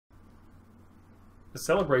The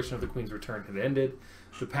celebration of the Queen's return had ended.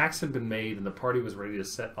 The pacts had been made, and the party was ready to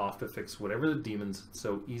set off to fix whatever the demons had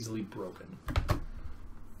so easily broken.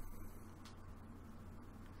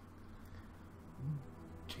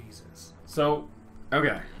 Jesus. So,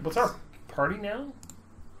 okay. What's our party now?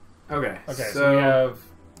 Okay. Okay, so we have...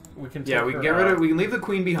 We can yeah, we can get rid of... We can leave the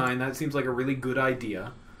Queen behind. That seems like a really good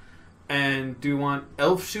idea. And do you want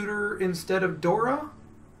Elf Shooter instead of Dora?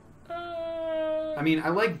 I mean, I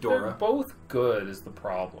like Dora. They're both good is the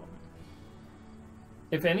problem.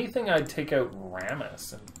 If anything, I'd take out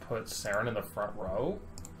Ramus and put Saren in the front row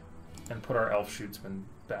and put our Elf Shootsman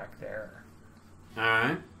back there.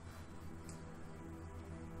 Alright.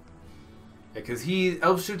 Yeah, because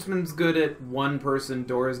Elf Shootsman's good at one person,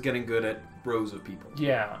 Dora's getting good at rows of people.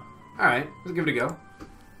 Yeah. Alright, let's give it a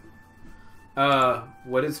go.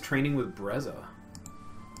 What is training with Brezza?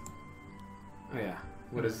 Oh yeah,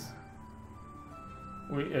 what is...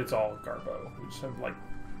 It's all Garbo. We just have, like...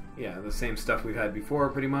 Yeah, the same stuff we've had before,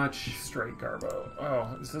 pretty much. Straight Garbo.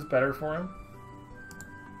 Oh, is this better for him?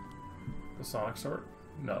 The Sonic Sword?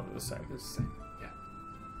 No, they're the same. It's the same, yeah.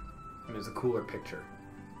 I mean, it's a cooler picture.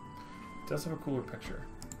 It does have a cooler picture.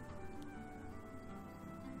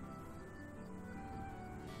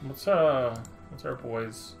 What's our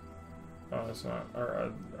boy's... Oh, it's not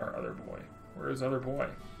our other boy. Where is other boy?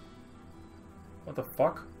 What the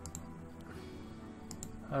fuck?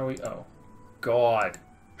 How do we... Oh. God.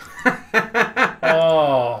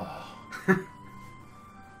 Oh.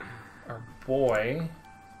 Our boy...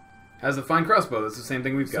 Has a fine crossbow. That's the same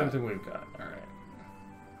thing we've got. Same thing we've got. Alright.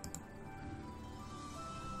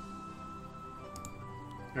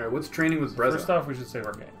 Alright, what's training with Brezza? First off, we should save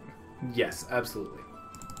our game. Yes, absolutely.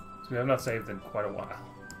 So we have not saved in quite a while.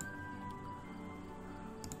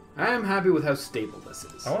 I am happy with how stable this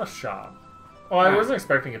is. I want to shop. Well, I wasn't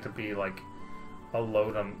expecting it to be, like, a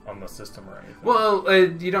load on the system or anything. Well,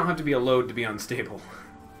 you don't have to be a load to be unstable.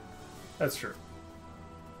 That's true.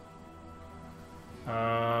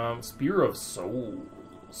 Spear of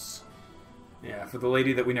Souls. Yeah, for the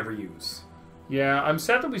lady that we never use. Yeah, I'm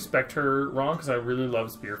sad that we spec'd her wrong, because I really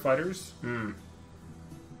love spear fighters. Hmm.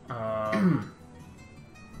 I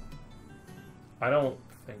don't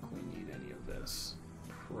think we need any of this.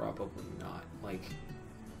 Probably not. Like,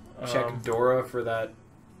 check Dora for that.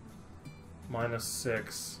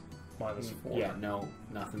 -6, -4. Yeah, no,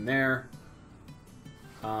 nothing there.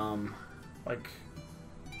 Like...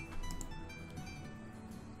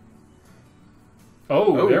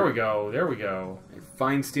 Oh, there we go. There we go. A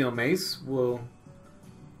fine steel mace will...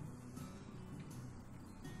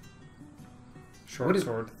 Short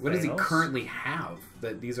sword. What does he currently have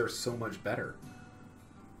that these are so much better?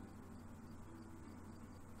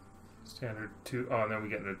 Standard 2. Oh, and then we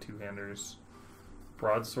get into two-handers.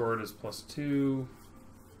 Broadsword is +2.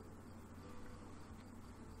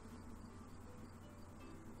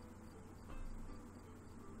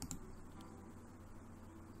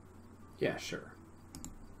 Yeah, sure.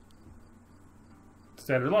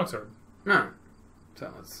 Standard longsword. No.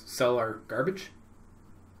 So let's sell our garbage.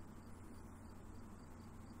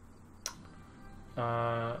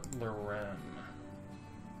 Loren.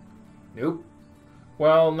 Nope.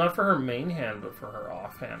 Well, not for her main hand, but for her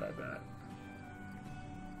offhand, I bet.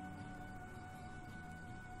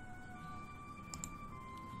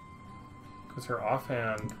 Because her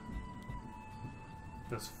offhand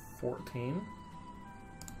is 14.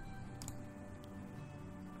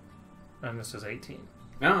 And this is 18.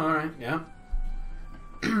 Oh, alright, yeah.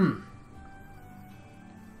 Oh,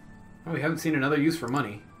 we haven't seen another use for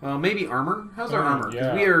money. Well, maybe armor? How's our armor?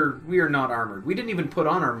 Because we are not armored. We didn't even put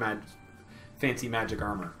on our fancy magic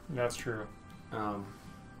armor. That's true.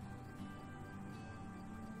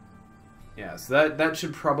 Yeah, so that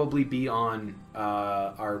should probably be on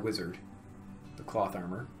our wizard. The cloth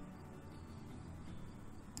armor.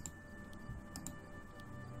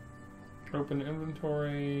 Open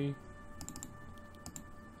inventory.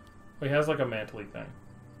 Well, he has like a mantle-y thing.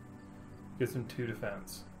 Gives him 2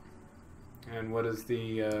 defense. And what is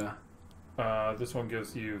the... this one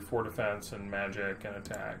gives you 4 defense and magic and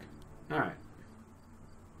attack. Alright.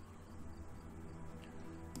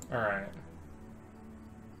 Alright.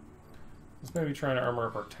 Let's maybe try and armor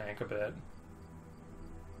up our tank a bit.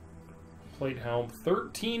 Plate helm.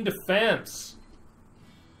 13 defense!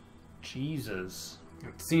 Jesus.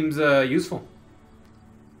 It seems useful.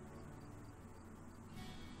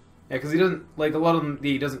 Yeah, because he doesn't... Like, a lot of them,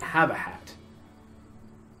 he doesn't have a hat.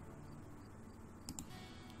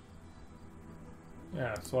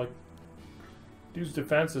 Yeah, so like... Dude's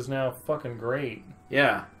defense is now fucking great.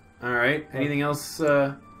 Yeah. Alright. Anything else?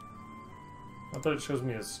 Not that it shows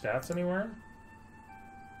me his stats anywhere.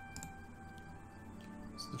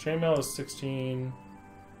 chainmail is 16.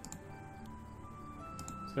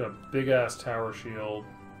 He's got a big ass tower shield.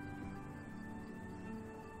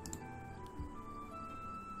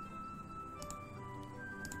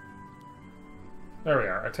 There we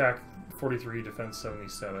are. Attack 43, defense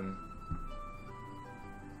 77.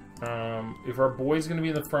 If our boy's going to be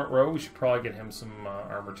in the front row, we should probably get him some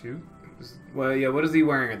armor too. Well, yeah. What is he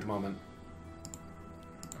wearing at the moment?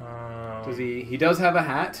 Does he? He does have a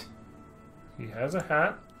hat. He has a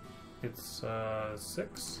hat. It's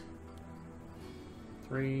 6,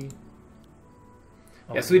 3.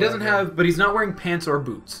 Yeah, so he doesn't have, but he's not wearing pants or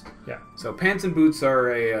boots. Yeah. So pants and boots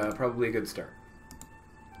are a probably a good start.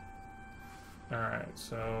 All right,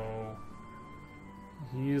 so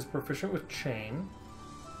he is proficient with chain.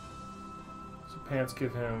 So pants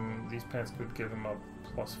give him, these pants would give him a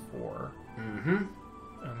 +4. Mm-hmm.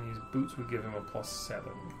 And these boots would give him a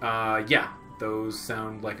 +7. Yeah, those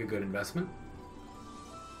sound like a good investment.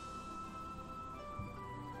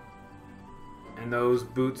 And those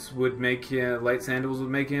boots would make light sandals would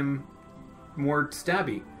make him more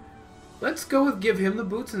stabby. Let's go with give him the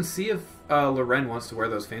boots and see if Loren wants to wear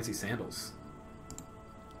those fancy sandals.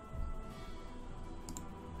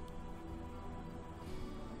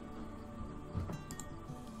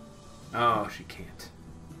 Oh, she can't.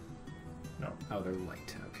 No. Oh, they're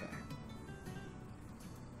light. Okay.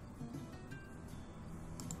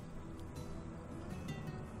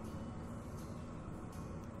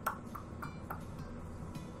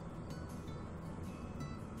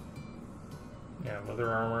 Yeah, leather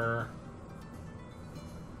armor.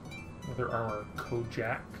 Leather armor,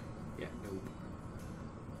 Kojak. Yeah, nope.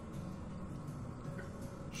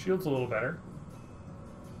 Shield's a little better.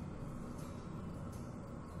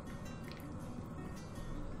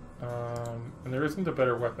 And there isn't a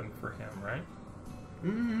better weapon for him, right?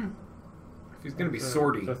 Mm-hmm. He's gonna be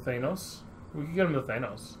swordy. The Thanos. We can get him the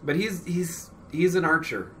Thanos. But he's an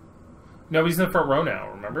archer. No, he's in the front row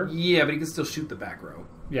now. Remember? Yeah, but he can still shoot the back row.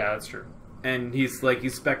 Yeah, that's true. And he's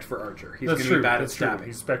spec'd for archer. He's That's gonna true. be bad That's at true. stabbing.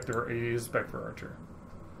 He is spec for archer.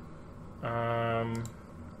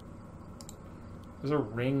 There's a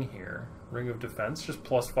ring here. Ring of defense, just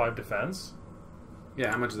 +5 defense.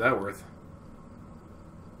 Yeah, how much is that worth?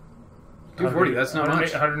 240. That's not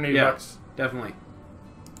much. 180 yeah, bucks. Definitely.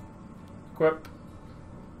 Equip.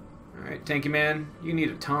 All right, Tanky Man, you need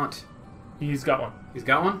a taunt. He's got one. He's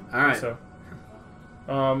got one. All right. So.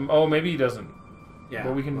 Oh, maybe he doesn't. Yeah.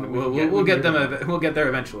 But we can. We'll get them. We'll get there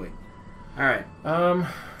eventually. All right.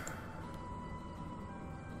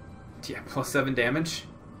 Yeah, +7 damage.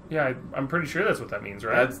 Yeah, I'm pretty sure that's what that means,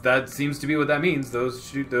 right? That seems to be what that means. Those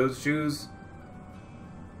shoes.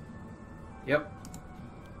 Yep.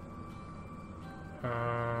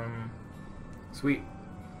 Sweet.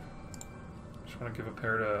 Just want to give a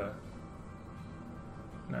pair to.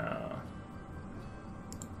 No.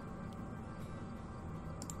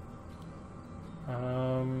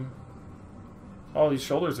 All these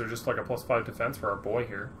shoulders are just like a +5 defense for our boy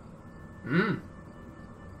here. Hmm.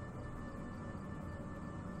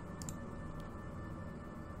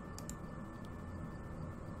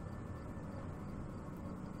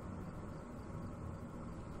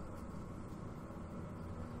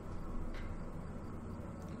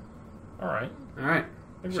 All right. All right.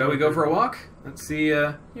 Shall we go for a walk? Let's see.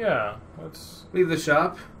 Yeah. Let's leave the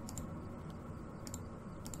shop.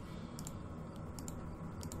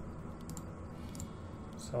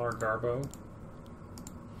 sell our Garbo.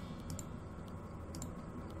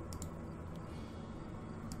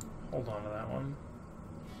 Hold on to that one.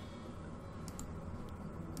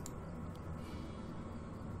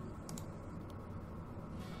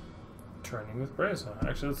 Training with Breza.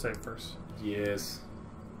 Actually, let's save first. Yes.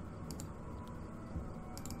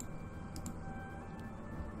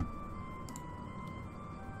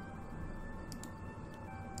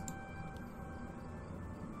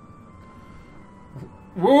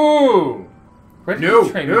 Woo! Ready No,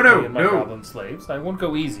 to train no, with no, me and my no. goblin slaves. I won't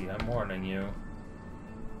go easy. I'm warning you.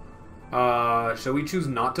 Shall we choose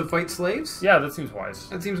not to fight slaves? Yeah, that seems wise.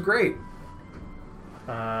 That seems great.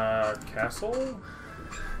 Castle?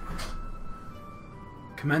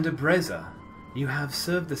 Commander Breza, you have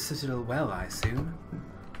served the Citadel well, I assume.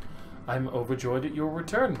 I'm overjoyed at your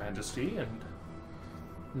return, Majesty, and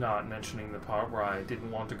not mentioning the part where I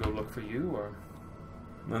didn't want to go look for you, or...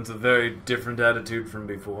 That's a very different attitude from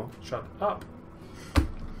before. Shut up.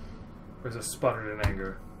 Breza sputtered in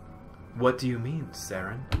anger. What do you mean,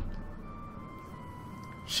 Saren?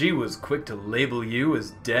 She was quick to label you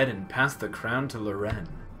as dead and pass the crown to Loren.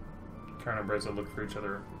 Karen and Breza looked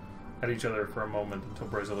at each other for a moment until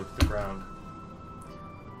Breza looked at the ground.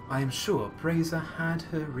 I am sure Breza had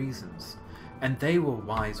her reasons. And they were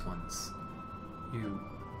wise ones. You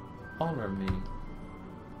honor me.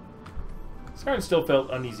 Saren still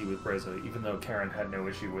felt uneasy with Breza, even though Karen had no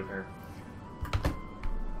issue with her.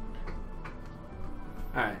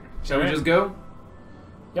 Alright. Shall we just go?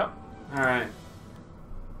 Yep. Alright.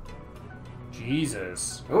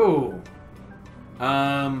 Jesus. Ooh.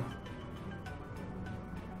 The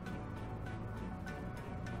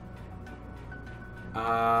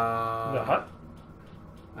hut?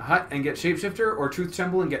 A hut and get Shapeshifter, or Truth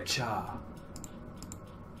Temple and get Cha.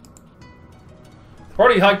 The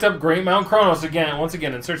party hiked up Great Mount Kronos once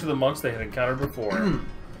again, in search of the monks they had encountered before. When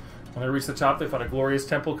they reached the top, they found a glorious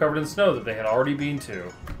temple covered in snow that they had already been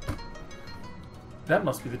to. That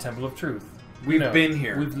must be the Temple of Truth. We've been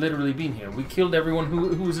here. We've literally been here. We killed everyone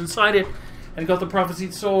who was inside it, and got the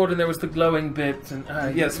Prophecy's sword, and there was the glowing bit.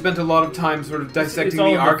 And yeah, spent a lot of time sort of dissecting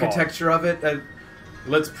the architecture of it.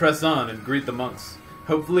 Let's press on and greet the monks.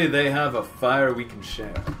 Hopefully they have a fire we can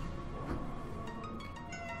share.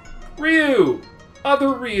 Ryu!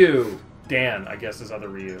 Other Ryu! Dan, I guess, is other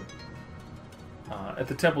Ryu. At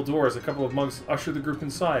the temple doors, a couple of monks ushered the group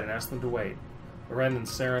inside and asked them to wait. Loren and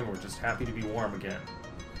Saren were just happy to be warm again.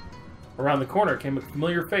 Around the corner came a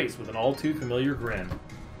familiar face with an all-too-familiar grin.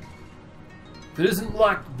 If it isn't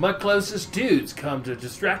like my closest dudes come to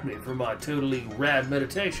distract me from my totally rad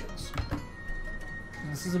meditations.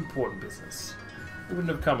 This is important business. It wouldn't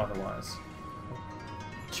have come otherwise.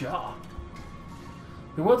 Ja.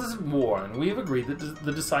 The world is at war, and we have agreed that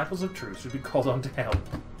the disciples of truth should be called on to help.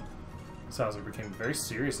 Salazar became very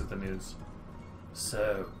serious at the news.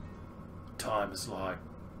 So, time is like,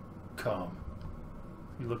 come.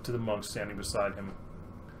 He looked to the monks standing beside him.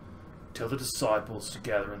 Tell the disciples to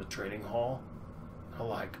gather in the trading hall.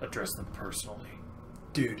 I'll, address them personally.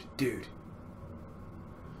 Dude.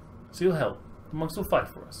 So you'll help. The monks will fight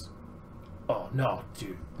for us. Oh, no,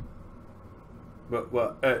 dude.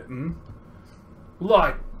 What?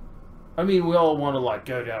 I mean, we all want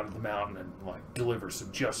to, go down to the mountain and, deliver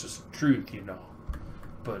some justice and truth, you know.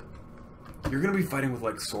 But... You're gonna be fighting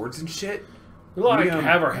with, swords and shit? We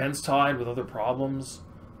have our hands tied with other problems.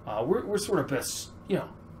 We're sort of best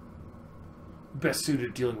suited to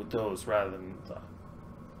dealing with those rather than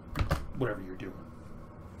whatever you're doing.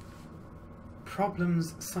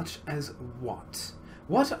 Problems such as what?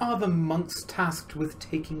 What are the monks tasked with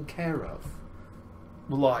taking care of?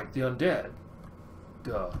 Like the undead.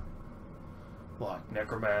 Duh. Like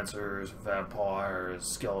necromancers, vampires,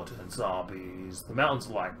 skeletons, zombies. The mountain's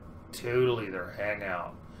totally their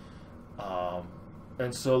hangout.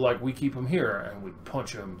 And so we keep them here and we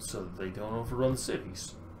punch them so that they don't overrun the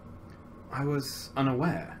cities. I was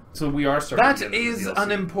unaware. So we are starting That to get into is the DLC.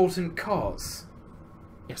 an important cause.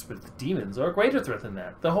 Yes, but the demons are a greater threat than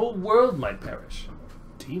that. The whole world might perish.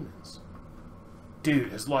 Demons?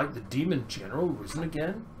 Dude, has the demon general risen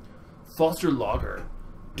again? Foster Lager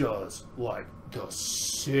does the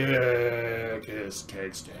sickest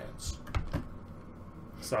keg stands.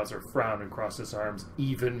 Salazar frowned and crossed his arms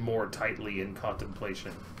even more tightly in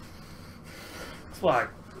contemplation. It's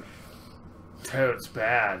totes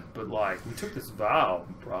bad, but we took this vow,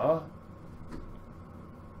 bruh.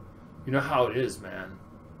 You know how it is, man.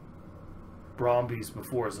 Brombies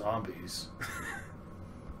before zombies.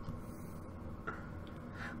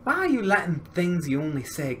 Why are you letting things you only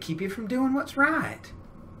say keep you from doing what's right?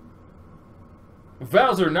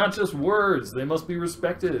 Vows are not just words, they must be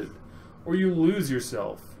respected. Or you lose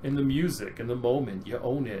yourself in the music, in the moment. You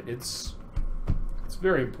own it. It's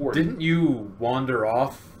very important. Didn't you wander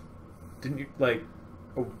off? Didn't you,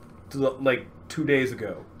 2 days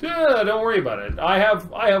ago? Yeah, don't worry about it. I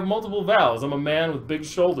have multiple vows. I'm a man with big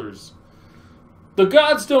shoulders. The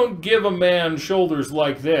gods don't give a man shoulders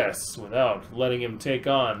like this without letting him take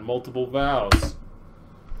on multiple vows.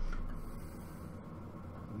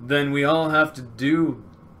 Then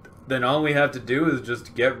all we have to do is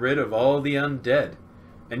just get rid of all the undead.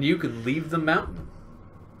 And you can leave the mountain.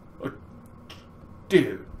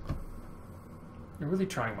 Dude. You're really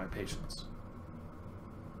trying my patience.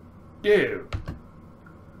 Dude.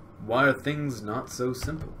 Why are things not so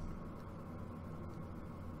simple?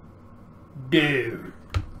 Dude.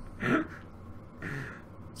 So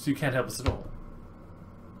you can't help us at all.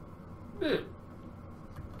 Dude.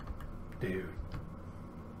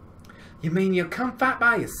 You mean you'll come fight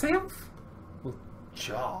by yourself? Well,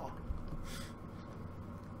 jaw.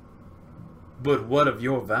 But what of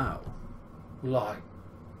your vow?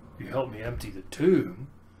 You help me empty the tomb,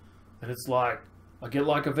 and it's I get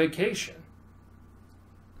a vacation.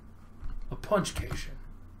 A punchcation.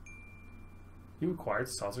 You acquired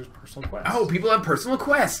Salzar's personal quest. Oh, people have personal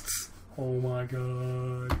quests! Oh my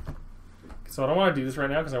god. So I don't want to do this right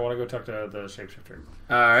now because I want to go talk to the shapeshifter.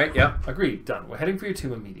 Alright, yep. Agreed. Done. We're heading for your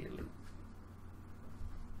tomb immediately.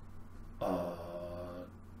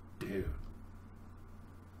 Dude.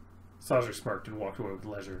 Sazerac smirked and walked away with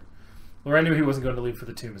leisure. Loren knew he wasn't going to leave for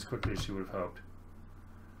the tomb as quickly as she would have hoped.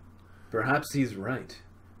 Perhaps he's right.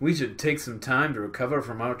 We should take some time to recover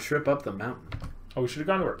from our trip up the mountain. Oh, we should have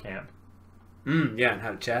gone to our camp. Yeah, and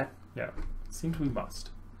had a chat. Yeah. It seems we must.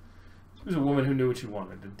 She was a woman who knew what she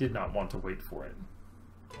wanted and did not want to wait for it.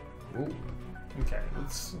 Ooh. Okay,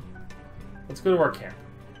 let's go to our camp.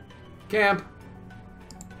 Camp!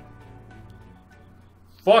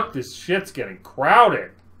 Fuck, this shit's getting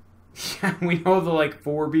crowded. Yeah, we know the, like,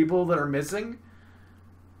 4 people that are missing.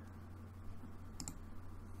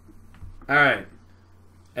 Alright.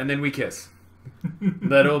 And then we kiss.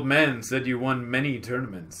 That old man said you won many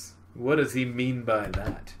tournaments. What does he mean by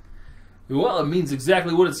that? Well, it means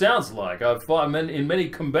exactly what it sounds like. I've fought in many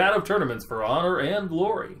combative tournaments for honor and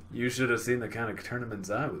glory. You should have seen the kind of tournaments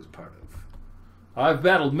I was part of. I've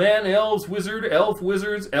battled men, elves, wizard, elf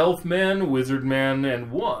wizards, elf men, wizard men, and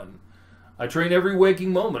won. I train every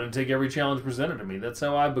waking moment and take every challenge presented to me. That's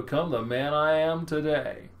how I've become the man I am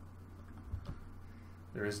today.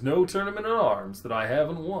 There is no tournament in arms that I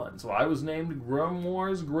haven't won, so I was named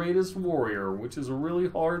Grimoire's greatest warrior, which is a really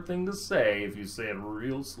hard thing to say if you say it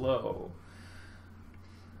real slow.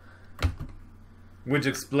 Which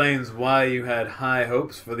explains why you had high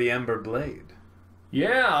hopes for the Ember Blade.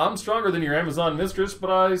 Yeah, I'm stronger than your Amazon mistress, but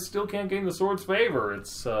I still can't gain the sword's favor.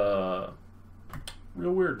 It's, real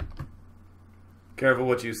weird. Careful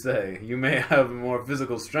what you say. You may have more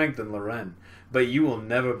physical strength than Loren, but you will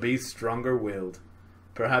never be stronger-willed.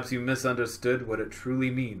 Perhaps you misunderstood what it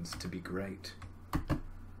truly means to be great.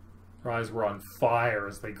 Her eyes were on fire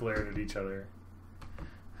as they glared at each other.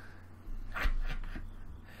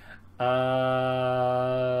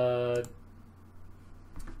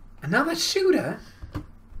 Another shooter?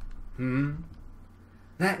 Hmm?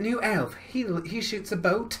 That new elf, he shoots a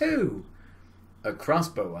bow too. A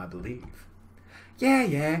crossbow, I believe.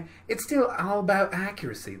 Yeah. It's still all about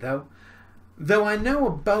accuracy, though. Though I know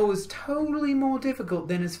a bow is totally more difficult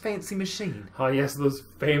than his fancy machine. Oh yes, those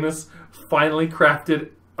famous, finely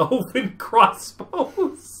crafted elven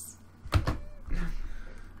crossbows.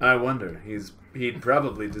 I wonder. He'd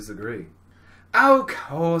probably disagree. Of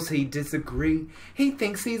course he'd disagree. He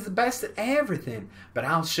thinks he's the best at everything. But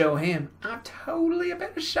I'll show him I'm totally a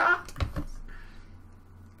better shot.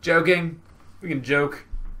 Joking. We can joke.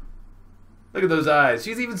 Look at those eyes.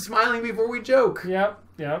 She's even smiling before we joke. Yep.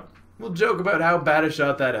 We'll joke about how bad a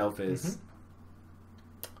shot that elf is. Mm-hmm.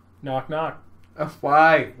 Knock, knock.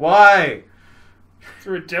 Why? Why?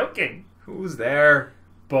 We're joking. Who's there?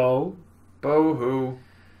 Bo. Bo who?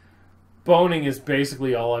 Boning is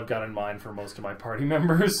basically all I've got in mind for most of my party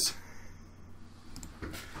members.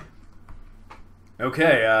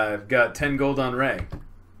 Okay, I've got 10 gold on Ray.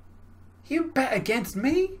 You bet against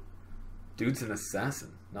me? Dude's an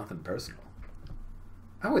assassin. Nothing personal.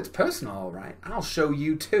 Oh, it's personal, all right. I'll show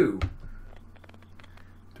you too.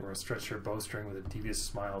 Dora stretched her bowstring with a devious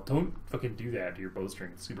smile. Don't fucking do that to your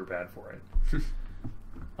bowstring. It's super bad for it.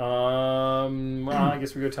 Well, I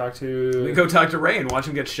guess we go talk to... We go talk to Ray and watch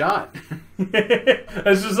him get shot.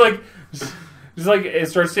 It's just like it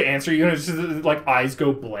starts to answer you and it's just like eyes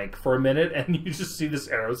go blank for a minute and you just see this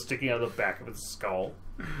arrow sticking out of the back of its skull.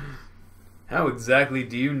 How exactly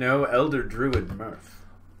do you know Elder Druid Mirth?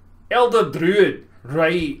 Elder Druid,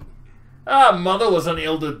 right. Mother was an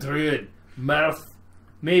Elder Druid. Mirth,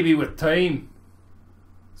 maybe with time.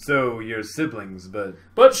 So, you're siblings, but...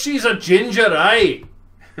 But she's a ginger, aye.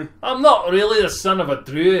 I'm not really the son of a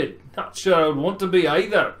druid. Not sure I would want to be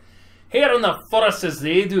either. Here in the forest as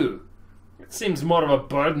they do. It seems more of a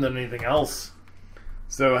burden than anything else.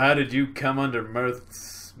 So how did you come under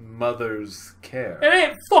Mirth's mother's care? It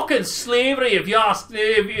ain't fucking slavery if you're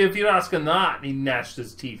asking that. And he gnashed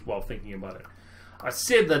his teeth while thinking about it. I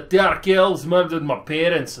said the dark elves murdered my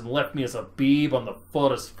parents and left me as a babe on the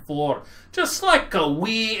forest floor. Just like a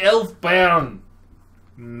wee elf bairn.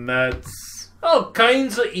 That's... All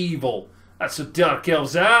kinds of evil. That's what dark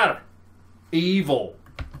elves are. Evil.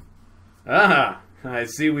 Ah, I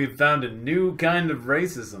see we've found a new kind of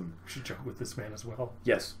racism. We should joke with this man as well.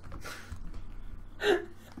 Yes.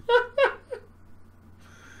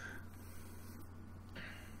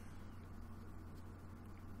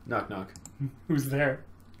 Knock, knock. Who's there?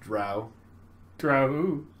 Drow. Drow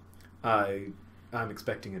who? I'm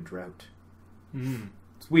expecting a drought. Hmm.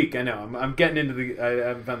 It's weak, I know. I'm getting into the... I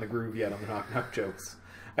haven't found the groove yet on the knock, knock jokes.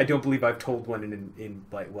 I don't believe I've told one in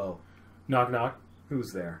like, well... Knock, knock.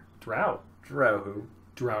 Who's there? Drow. Drow who?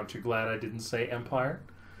 Drow, aren't you glad I didn't say Empire?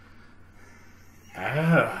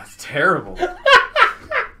 Ah, it's terrible.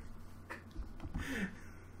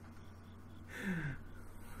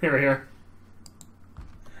 Here we are.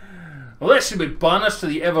 Well, they should be banished to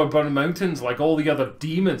the Everburn Mountains like all the other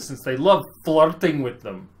demons since they love flirting with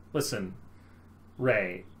them. Listen,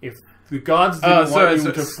 Ray, if the gods didn't want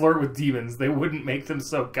you to flirt with demons, they wouldn't make them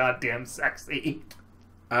so goddamn sexy.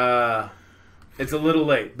 It's a little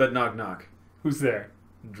late, but knock knock. Who's there?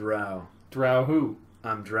 Drow. Drow who?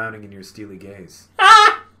 I'm drowning in your steely gaze.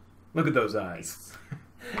 Ah! Look at those eyes.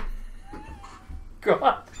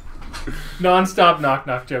 God. Non-stop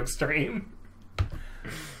knock-knock joke stream.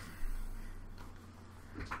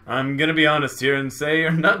 I'm gonna be honest here and say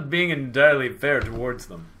you're not being entirely fair towards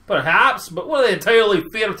them. Perhaps, but were they entirely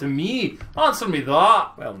fair to me? Answer me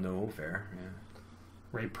that. Well, no, fair. Yeah.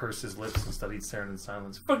 Ray pursed his lips and studied Saren in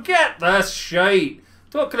silence. Forget this shite.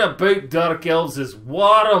 Talking about dark elves is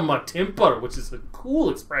water my temper, which is a cool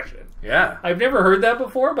expression. Yeah. I've never heard that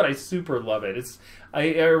before, but I super love it.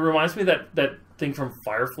 It reminds me of that thing from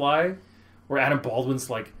Firefly, where Adam Baldwin's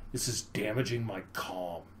like, "This is damaging my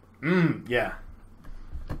calm." Yeah.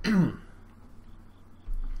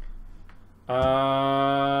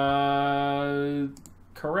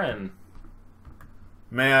 Karen.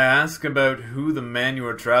 May I ask about who the man you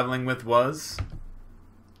were traveling with was?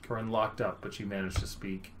 Karen locked up, but she managed to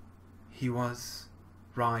speak. He was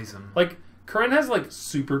Rhizom. Like, Karen has, like,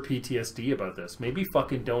 super PTSD about this. Maybe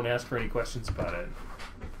fucking don't ask her any questions about it.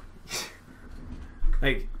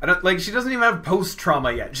 She doesn't even have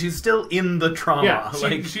post-trauma yet. She's still in the trauma. Yeah,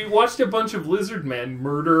 she watched a bunch of lizard men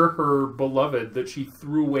murder her beloved that she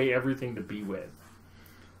threw away everything to be with.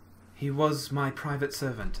 He was my private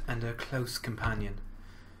servant and a close companion.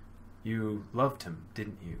 You loved him,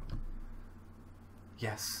 didn't you?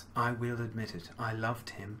 Yes, I will admit it. I loved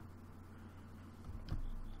him.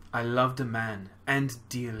 I loved a man, and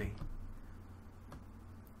dearly.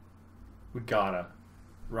 We gotta.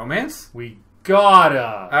 Romance? We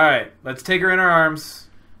gotta! Alright, let's take her in our arms.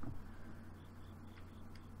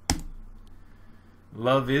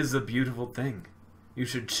 Love is a beautiful thing. You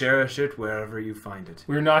should cherish it wherever you find it.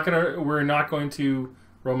 We're not going to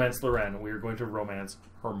romance Loren. We're going to romance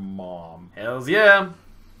her mom. Hells yeah!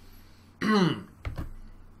 Karen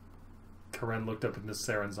looked up into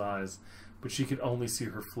Saren's eyes, but she could only see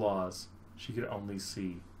her flaws. She could only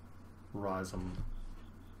see Rhizom.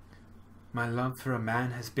 My love for a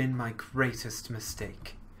man has been my greatest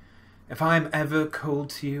mistake. If I am ever cold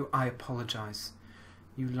to you, I apologize.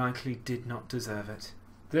 You likely did not deserve it.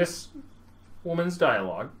 This woman's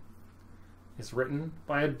dialogue is written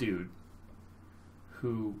by a dude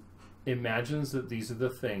who imagines that these are the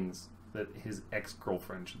things that his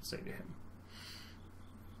ex-girlfriend should say to him.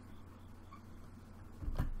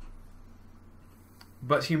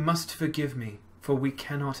 But you must forgive me, for we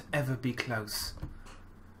cannot ever be close.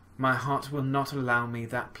 My heart will not allow me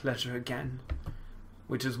that pleasure again.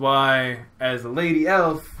 Which is why, as a lady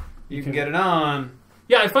elf, you can get it on.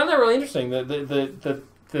 Yeah, I find that really interesting. That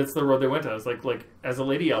that's the road they went down. It's like as a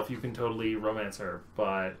lady elf, you can totally romance her,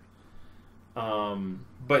 but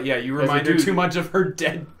yeah, you remind her too much of her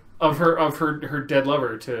dead her dead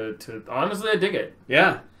lover. To honestly, I dig it.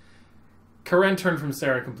 Yeah. Karen turned from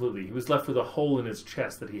Saren completely. He was left with a hole in his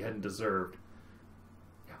chest that he hadn't deserved.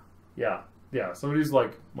 Yeah. Somebody's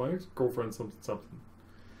like, my ex-girlfriend something.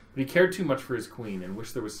 But he cared too much for his queen and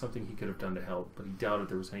wished there was something he could have done to help, but he doubted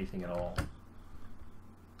there was anything at all.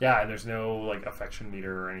 Yeah, and there's no like affection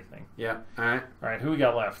meter or anything. Yeah. All right. Who we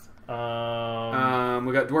got left? We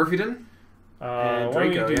got Dwarfydon and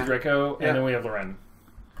Draco. We do Draco, and then we have Loren.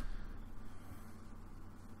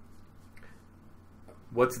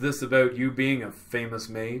 What's this about you being a famous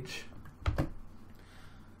mage?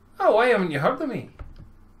 Oh, why haven't you heard of me?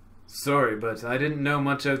 Sorry, but I didn't know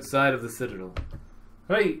much outside of the Citadel.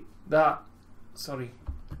 Right, sorry.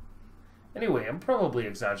 Anyway, I'm probably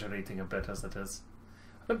exaggerating a bit as it is.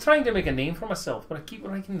 I'm trying to make a name for myself, but I keep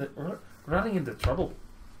running into trouble.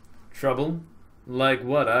 Trouble? Like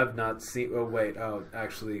what? I've not seen... Oh, wait. Oh,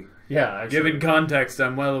 actually... Yeah, given context,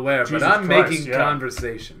 I'm well aware, Jesus but I'm Christ, making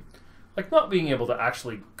conversation. Like not being able to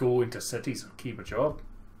actually go into cities and keep a job.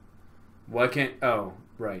 Why can't... Oh,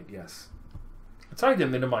 right, yes. I tried to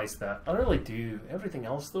minimize that. I really do. Everything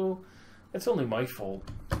else, though, it's only my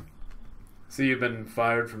fault. So you've been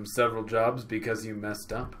fired from several jobs because you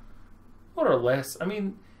messed up? More or less. I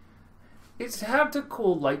mean, it's hard to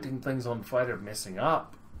call lighting things on fire messing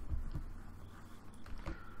up.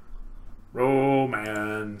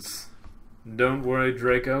 Romance. Don't worry,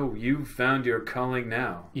 Draco. You've found your calling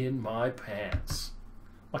now. In my pants.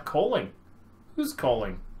 My calling? Who's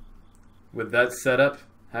calling? With that setup,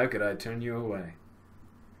 how could I turn you away?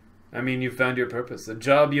 I mean, you found your purpose. A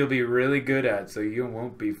job you'll be really good at, so you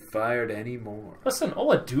won't be fired anymore. Listen,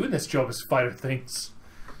 all I do in this job is fire things.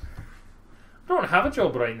 I don't have a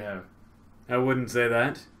job right now. I wouldn't say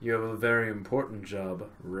that. You have a very important job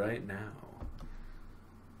right now.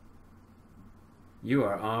 You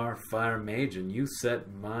are our fire mage, and you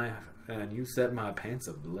set my pants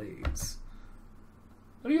ablaze.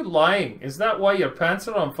 What are you lying? Is that why your pants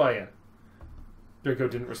are on fire? Draco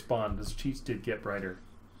didn't respond. His cheeks did get brighter.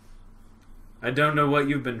 I don't know what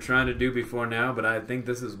you've been trying to do before now, but I think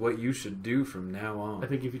this is what you should do from now on. I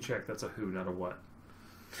think if you check, that's a who, not a what.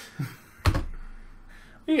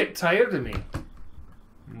 You get tired of me.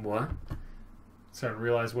 What? Saren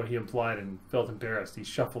realized what he implied and felt embarrassed. He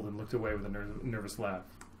shuffled and looked away with a nervous laugh.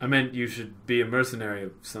 I meant you should be a mercenary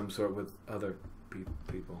of some sort with other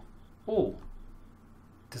people. Oh.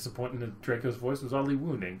 Disappointment in Draco's voice was oddly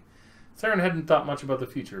wounding. Saren hadn't thought much about the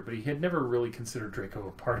future, but he had never really considered Draco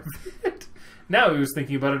a part of it. Now he was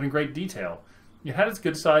thinking about it in great detail. It had its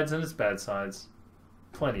good sides and its bad sides.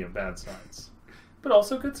 Plenty of bad sides. But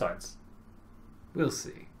also good sides. We'll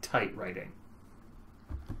see. Tight writing.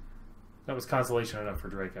 That was consolation enough for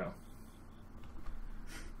Draco.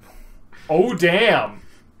 Oh, damn!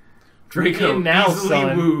 Draco now, easily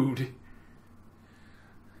son. wooed.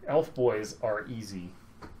 Elf boys are easy.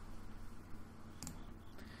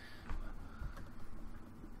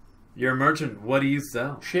 You're a merchant. What do you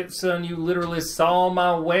sell? Shit, son, you literally saw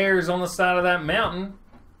my wares on the side of that mountain.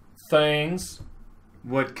 Things.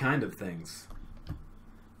 What kind of things?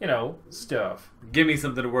 You know, stuff. Give me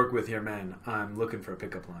something to work with here, man. I'm looking for a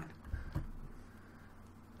pickup line.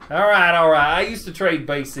 Alright, alright. I used to trade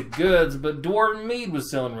basic goods, but dwarven mead was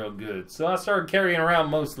selling real good. So I started carrying around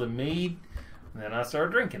mostly mead. And then I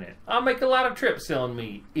started drinking it. I make a lot of trips selling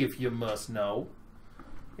mead, if you must know.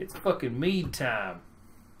 It's fucking mead time.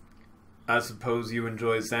 I suppose you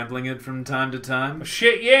enjoy sampling it from time to time? Well,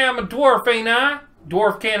 shit, yeah, I'm a dwarf, ain't I?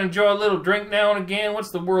 Dwarf can't enjoy a little drink now and again.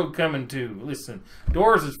 What's the world coming to? Listen,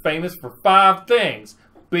 dwarves is famous for 5 things.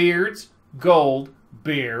 Beards, gold,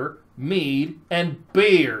 beer, mead, and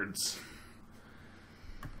beards.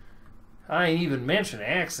 I ain't even mentioned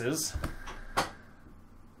axes.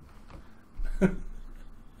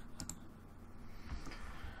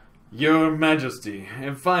 Your Majesty,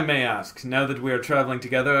 if I may ask, now that we are traveling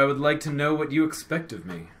together, I would like to know what you expect of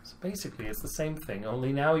me. So basically, it's the same thing,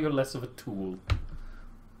 only now you're less of a tool.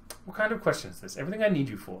 What kind of question is this? Everything I need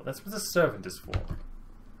you for. That's what a servant is for.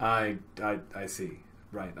 I see.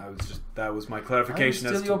 Right, that was my clarification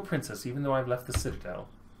I'm as still to... your princess, even though I've left the Citadel.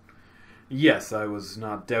 Yes, I was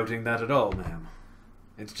not doubting that at all, ma'am.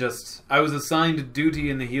 It's just, I was assigned duty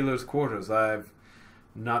in the healer's quarters. I've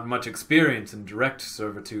not much experience in direct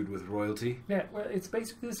servitude with royalty. Yeah, well, it's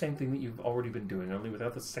basically the same thing that you've already been doing, only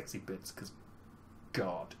without the sexy bits, because...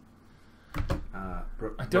 God.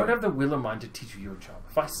 I don't have the will or mind to teach you your job.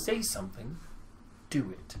 If I say something, do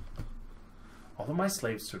it. All of my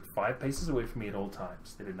slaves stood 5 paces away from me at all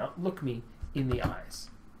times. They did not look me in the eyes.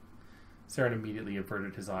 Saren immediately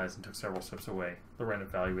averted his eyes and took several steps away. Loren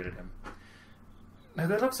evaluated him. Now,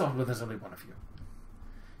 that looks odd when there's only one of you.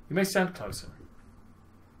 You may stand closer.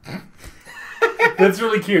 That's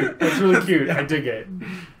really cute. That's really cute. I dig it.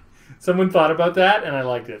 Someone thought about that, and I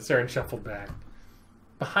liked it. Saren shuffled back.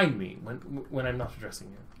 Behind me, when I'm not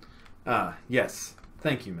addressing you. Ah, yes.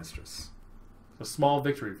 Thank you, mistress. It's a small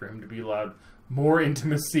victory for him to be allowed more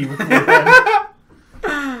intimacy with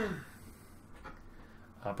Loren.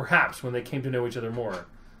 Perhaps when they came to know each other more,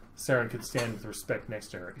 Saren could stand with respect next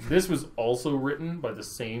to her. This was also written by the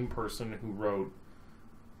same person who wrote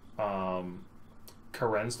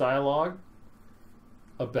Karen's dialogue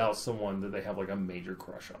about someone that they have like a major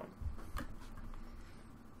crush on.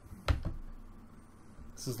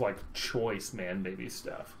 This is like choice man baby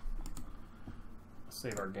stuff.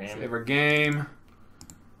 Save our game. Save our game.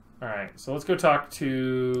 Alright, so let's go talk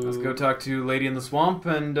to... Let's go talk to Lady in the Swamp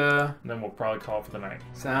and then we'll probably call it for the night.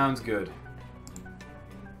 Sounds good.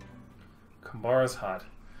 Kambara's hut.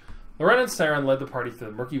 Loren and Saren led the party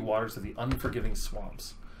through the murky waters of the unforgiving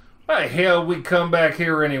swamps. Why the hell we come back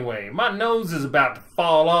here anyway? My nose is about to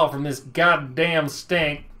fall off from this goddamn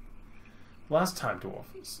stink. Last time, dwarf,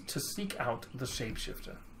 to seek out the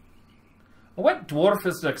shapeshifter. A wet dwarf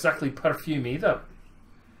isn't exactly perfume either.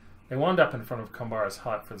 They wound up in front of Kambara's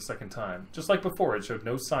hut for the second time. Just like before, it showed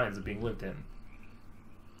no signs of being lived in.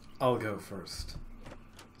 I'll go first.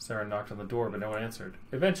 Saren knocked on the door, but no one answered.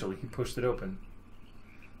 Eventually, he pushed it open.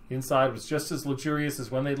 The inside was just as luxurious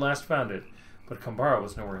as when they'd last found it, but Kambara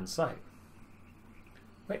was nowhere in sight.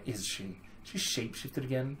 Where is she? She's shapeshifted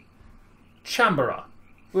again? Chambara!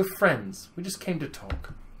 We're friends. We just came to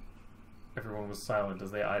talk. Everyone was silent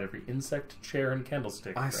as they eyed every insect, chair, and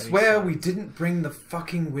candlestick. I for any swear sign. we didn't bring the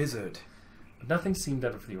fucking wizard. But nothing seemed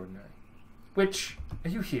out of the ordinary. Witch, are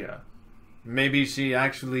you here? Maybe she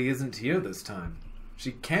actually isn't here this time.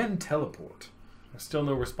 She can teleport. There's still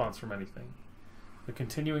no response from anything. The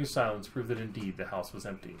continuing silence proved that indeed the house was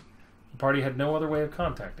empty. The party had no other way of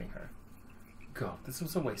contacting her. God, this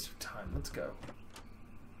was a waste of time. Let's go.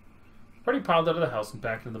 The party piled out of the house and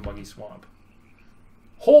back into the muggy swamp.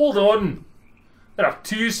 Hold on! There are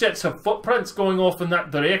 2 sets of footprints going off in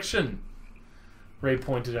that direction. Ray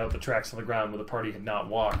pointed out the tracks on the ground where the party had not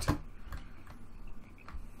walked.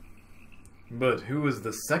 But who is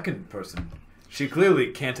the second person? She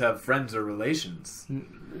clearly can't have friends or relations.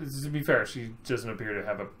 To be fair, she doesn't appear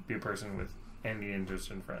to be a person with any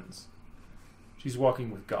interest in friends. She's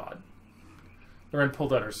walking with God. Loren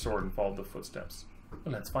pulled out her sword and followed the footsteps.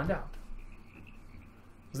 Well, let's find out.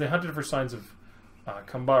 As they hunted for signs of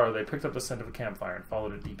Kambara, they picked up the scent of a campfire and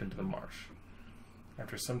followed it deep into the marsh.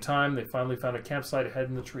 After some time, they finally found a campsite ahead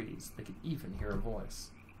in the trees. They could even hear a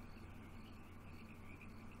voice.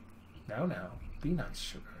 Now, be nice,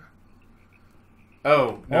 sugar.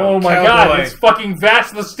 Oh, no, oh my cowboy. God, it's fucking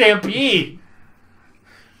Vash the Stampede!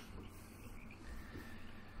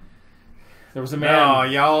 There was a man... No,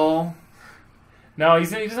 y'all. No, he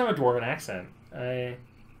doesn't have a dwarven accent.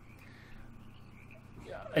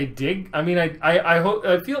 I dig. I mean, I hope.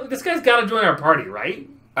 I feel this guy's got to join our party, right?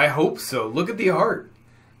 I hope so. Look at the art.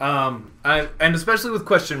 And especially with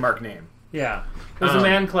question mark name. Yeah. There's a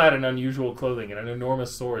man clad in unusual clothing and an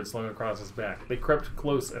enormous sword slung across his back. They crept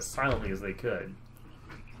close as silently as they could.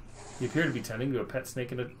 He appeared to be tending to a pet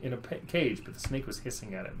snake in a cage, but the snake was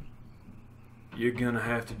hissing at him. You're gonna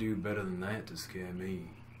have to do better than that to scare me.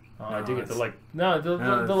 Oh, I dig it. They're like they're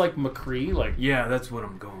like McCree, like yeah, that's what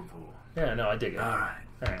I'm going for. Yeah, no, I dig it. All right.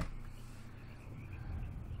 The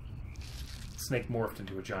snake morphed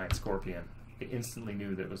into a giant scorpion. They instantly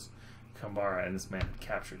knew that it was Kambara, and this man had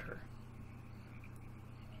captured her.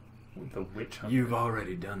 The witch hunter. You've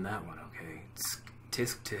already done that one, okay?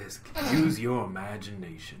 Tisk tisk. Use your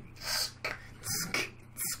imagination.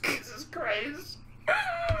 Jesus Christ.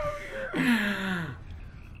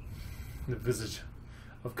 The visage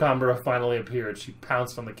of Kambara finally appeared. She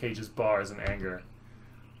pounced on the cage's bars in anger.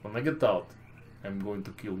 When I get out, I'm going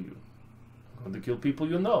to kill you. I'm going to kill people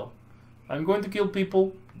you know. I'm going to kill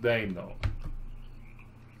people they know.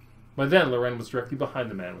 By then, Loren was directly behind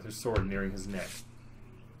the man with her sword nearing his neck.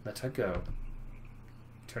 Let her go.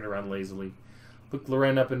 He turned around lazily, looked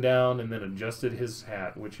Loren up and down, and then adjusted his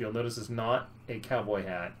hat, which you'll notice is not a cowboy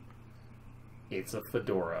hat. It's a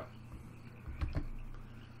fedora.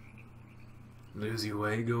 Lose your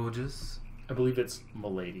way, gorgeous? I believe it's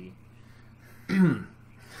Milady.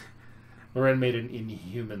 Loren made an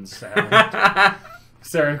inhuman sound.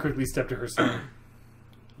 Saren quickly stepped to her side.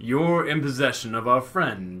 You're in possession of our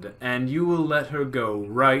friend, and you will let her go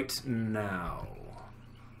right now.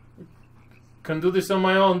 Can do this on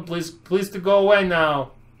my own. Please to go away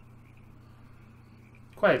now.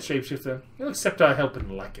 Quiet, shapeshifter. You'll accept our help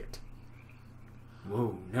and like it.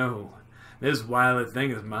 Whoa, no. This wily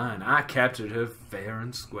thing is mine. I captured her fair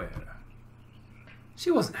and square. She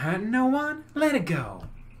wasn't hurting no one. Let her go.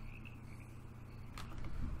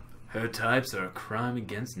 Her types are a crime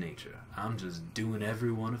against nature. I'm just doing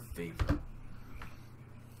everyone a favor.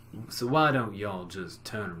 So why don't y'all just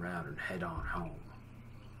turn around and head on home?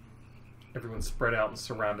 Everyone spread out and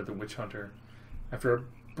surrounded the witch hunter. After a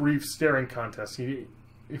brief staring contest, he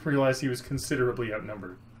realized he was considerably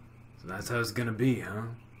outnumbered. So that's how it's gonna be, huh?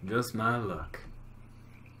 Just my luck.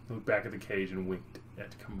 He looked back at the cage and winked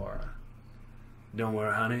at Kambara. Don't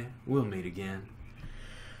worry, honey. We'll meet again.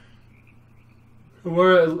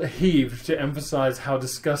 Kambara heaved to emphasize how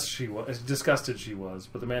disgusted she was,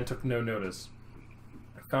 but the man took no notice.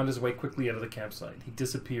 He found his way quickly out of the campsite. He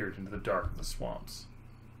disappeared into the dark of the swamps.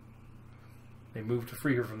 They moved to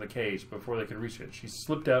free her from the cage. Before they could reach it, she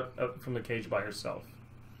slipped out from the cage by herself.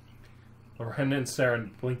 Loren and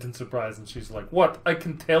Saren blinked in surprise, and she's like, "What? I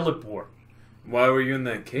can teleport." Why were you in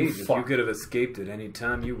that cage if Fuck. you could have escaped at any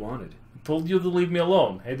time you wanted? I told you to leave me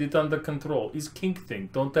alone. Had it under control. It's kink thing.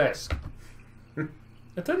 Don't ask.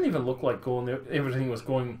 It didn't even look like everything was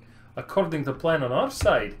going according to plan on our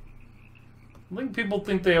side. I think people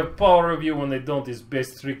think they have power over you when they don't is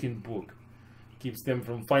best trick in book. Keeps them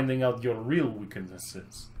from finding out your real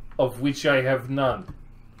weaknesses, of which I have none.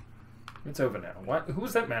 It's over now. Who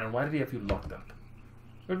was that man and why did he have you locked up?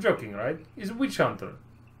 You're joking, right? He's a witch hunter.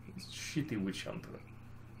 He's a shitty witch hunter.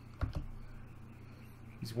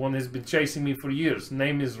 He's one that's been chasing me for years.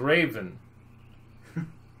 Name is Raven.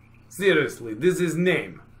 Seriously, this is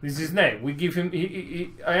name. This is his name. We give him.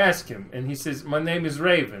 I ask him, and he says, "My name is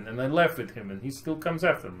Raven," and I laugh at him, and he still comes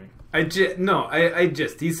after me. He says,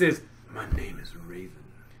 "My name is Raven,"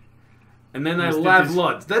 and then I laugh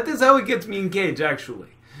lots. That is how it gets me engaged, actually.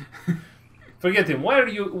 Forget him. Why are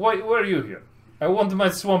you here? I want my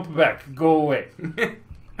swamp back. Go away. I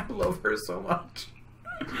love her so much.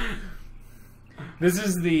 This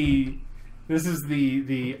is the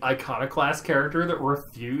iconoclast character that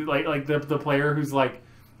refused, like the player who's like,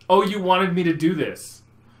 "Oh, you wanted me to do this.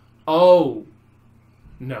 Oh,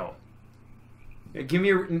 no." Yeah, give me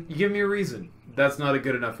a reason. That's not a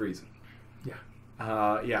good enough reason.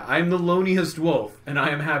 Yeah. I'm the loneliest wolf, and I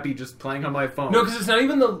am happy just playing on my phone. No, because it's not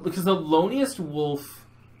even because the loneliest wolf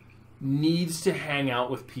needs to hang out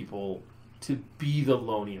with people to be the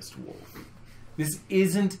loneliest wolf. This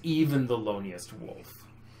isn't even the loneliest wolf.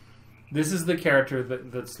 This is the character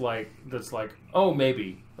that's like, oh,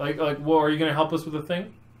 maybe. Like, well, are you going to help us with the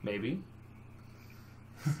thing? Maybe.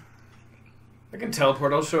 I can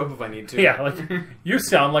teleport. I'll show up if I need to. Yeah, like, you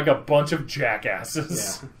sound like a bunch of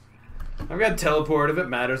jackasses. Yeah. I've got teleport. If it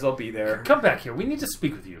matters, I'll be there. Come back here. We need to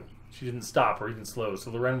speak with you. She didn't stop or even slow, so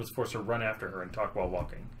Loren was forced to run after her and talk while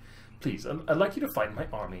walking. Please, I'd like you to fight in my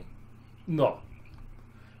army. No.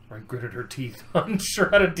 Loren gritted her teeth, unsure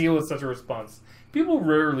how to deal with such a response. People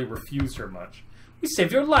rarely refused her much. We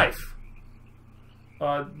saved your life.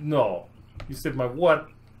 No. You saved my what?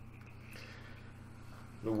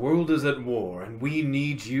 The world is at war, and we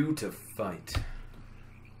need you to fight.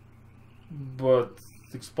 But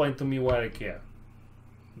explain to me why I care.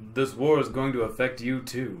 This war is going to affect you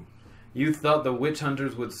too. You thought the witch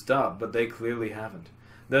hunters would stop, but they clearly haven't.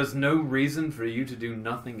 There's no reason for you to do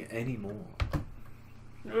nothing anymore.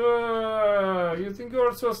 You think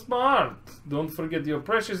you're so smart. Don't forget your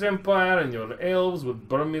precious empire, and your elves would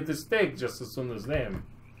burn me at the stake just as soon as them.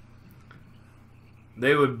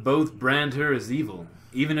 They would both brand her as evil.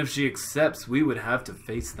 Even if she accepts, we would have to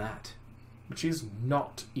face that. But she's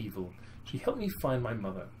not evil. She helped me find my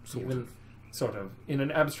mother, sort of, in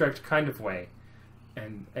an abstract kind of way,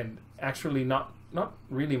 and actually not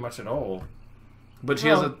really much at all. But she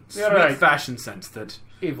has a sweet fashion sense that...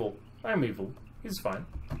 Evil. I'm evil. He's fine.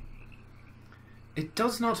 It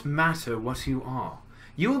does not matter what you are.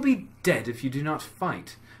 You will be dead if you do not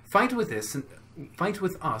fight. Fight with us,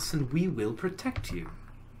 and we will protect you.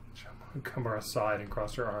 Kamara sighed and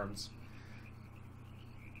crossed her arms.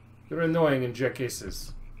 You're annoying in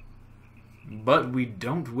cases. But we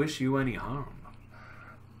don't wish you any harm.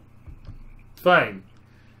 Fine.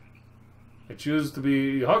 I choose to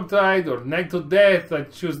be hogtied or nagged to death. I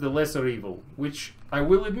choose the lesser evil, which I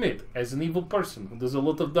will admit, as an evil person who does a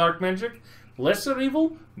lot of dark magic, lesser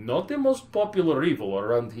evil, not the most popular evil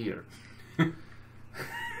around here.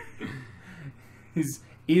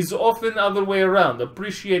 is often the other way around.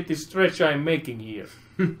 Appreciate the stretch I'm making here.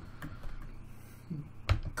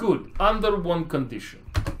 Good. Under one condition.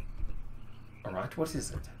 Alright, what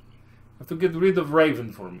is it? You have to get rid of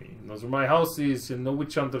Raven for me. Those are my houses, and no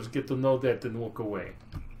witch hunters get to know that and walk away.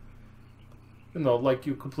 You know, like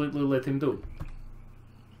you completely let him do.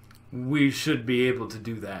 We should be able to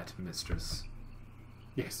do that, mistress.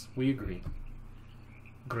 Yes, we agree.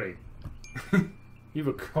 Great. You've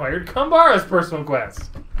acquired Kambara's personal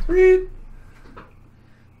quest. Sweet.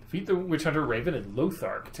 Defeat the witch hunter Raven and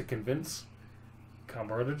Lothark to convince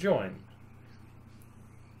Kambara to join.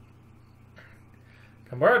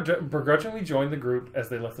 Kambara begrudgingly joined the group as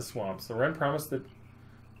they left the swamps. Loren promised that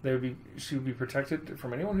she would be protected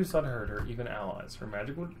from anyone who sought to hurt her, even allies. Her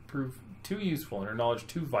magic would prove too useful and her knowledge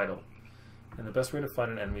too vital. And the best way to fight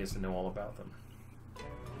an enemy is to know all about them.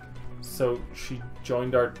 So she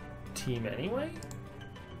joined our team anyway?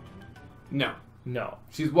 No. No.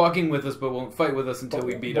 She's walking with us, but won't fight with us until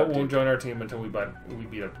we beat up. But won't join our team until we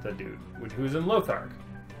beat up the dude who's in Lothark,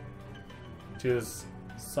 which is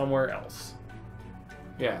somewhere else.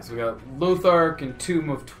 Yeah, so we got Lothark and Tomb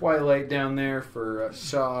of Twilight down there for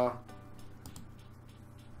Shaw.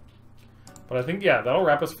 But I think, yeah, that'll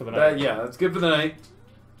wrap us for the night. Yeah, that's good for the night.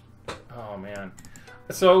 Oh, man.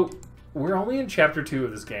 So, we're only in Chapter 2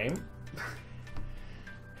 of this game.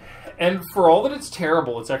 And for all that it's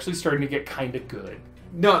terrible, it's actually starting to get kind of good.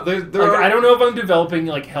 No, I don't know if I'm developing,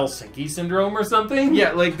 like, Helsinki syndrome or something.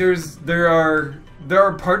 Yeah, like, there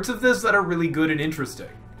are parts of this that are really good and interesting.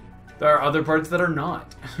 There are other parts that are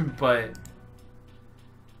not, but...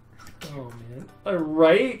 Oh, man.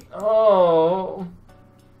 Right? Oh.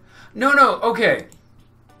 No, okay.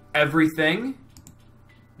 Everything,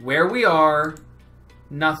 where we are,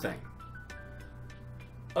 nothing.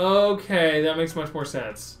 Okay, that makes much more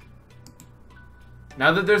sense.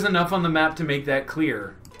 Now that there's enough on the map to make that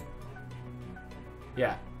clear.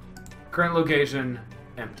 Yeah. Current location,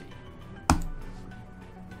 empty.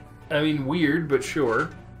 I mean, weird, but sure.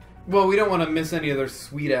 Well, we don't want to miss any of their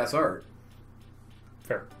sweet-ass art.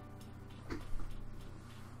 Fair.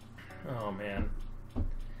 Oh, man.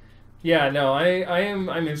 Yeah, no, I'm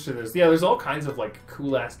interested in this. Yeah, there's all kinds of, like,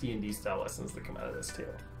 cool-ass D&D style lessons that come out of this, too.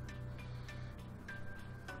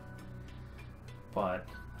 But,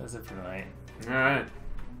 that's it for tonight. Alright.